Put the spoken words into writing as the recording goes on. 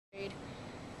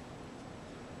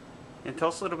And tell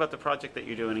us a little about the project that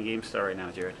you're doing in GameStar right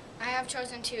now, Jared. I have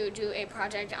chosen to do a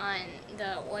project on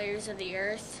the layers of the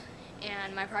Earth,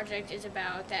 and my project is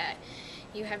about that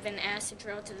you have been asked to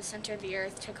drill to the center of the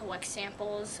Earth to collect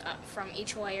samples from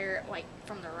each layer, like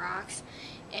from the rocks,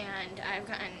 and I've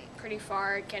gotten pretty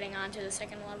far getting onto the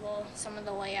second level. Some of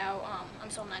the layout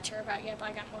I'm still not sure about yet, but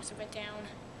I got most of it down.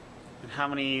 And how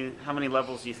many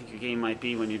levels do you think your game might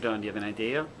be when you're done? Do you have an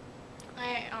idea?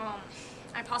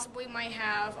 I possibly might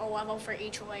have a level for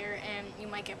each layer, and you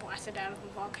might get blasted out of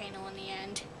a volcano in the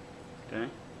end. Okay.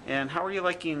 And how are you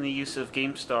liking the use of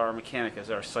GameStar Mechanic as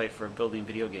our site for building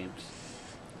video games?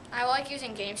 I like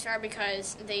using GameStar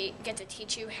because they get to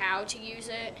teach you how to use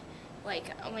it.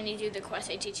 Like when you do the quest,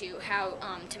 they teach you how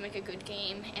to make a good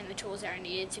game and the tools that are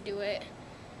needed to do it.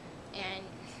 And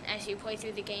as you play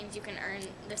through the games, you can earn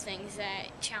the things that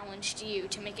challenged you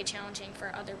to make it challenging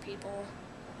for other people.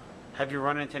 Have you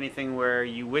run into anything where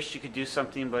you wish you could do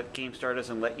something but GameStar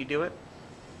doesn't let you do it?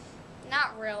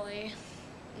 Not really.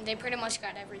 They pretty much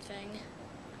got everything.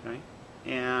 Okay.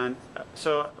 And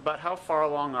so about how far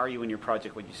along are you in your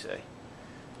project, would you say?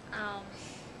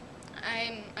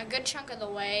 I'm a good chunk of the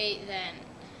way. Then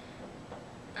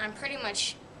I'm pretty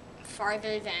much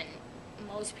farther than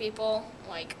most people.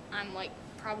 Like I'm like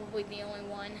probably the only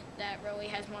one that really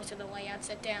has most of the layout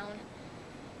set down,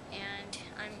 and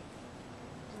I'm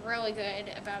really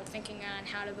good about thinking on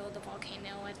how to build a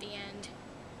volcano at the end.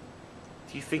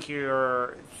 Do you think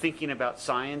you're thinking about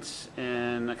science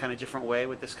in a kind of different way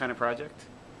with this kind of project?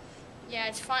 Yeah,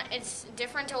 it's fun. It's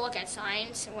different to look at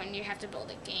science when you have to build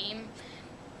a game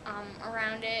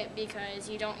around it, because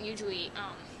you don't usually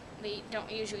we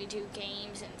don't usually do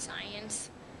games in science,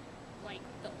 like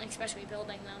especially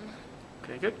building them.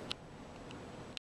 Okay, good.